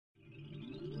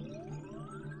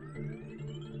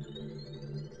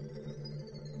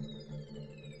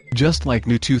just like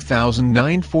new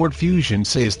 2009 Ford Fusion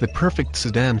says, the perfect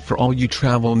sedan for all your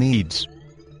travel needs.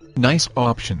 Nice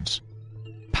options: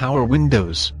 power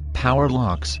windows, power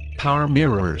locks, power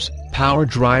mirrors, power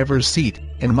driver's seat,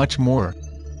 and much more.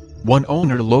 One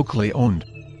owner, locally owned.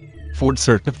 Ford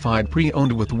certified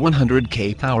pre-owned with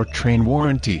 100k powertrain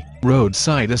warranty,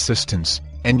 roadside assistance,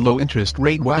 and low interest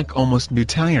rate. WAC almost new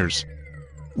tires.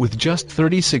 With just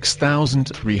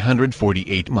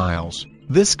 36,348 miles,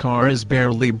 this car is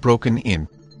barely broken in.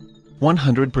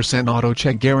 100%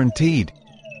 AutoCheck guaranteed.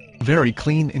 Very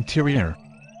clean interior.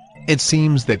 It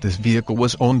seems that this vehicle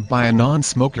was owned by a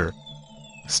non-smoker.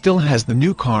 Still has the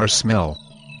new car smell.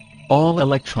 All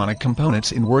electronic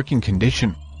components in working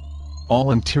condition.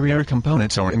 All interior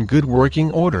components are in good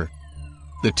working order.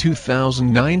 The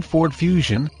 2009 Ford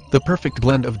Fusion, the perfect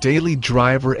blend of daily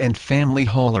driver and family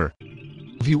hauler.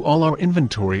 View all our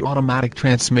inventory. Automatic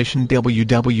transmission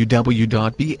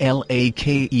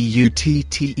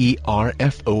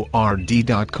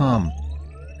www.blakeutterford.com.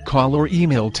 Call or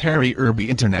email Terry Irby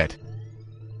Internet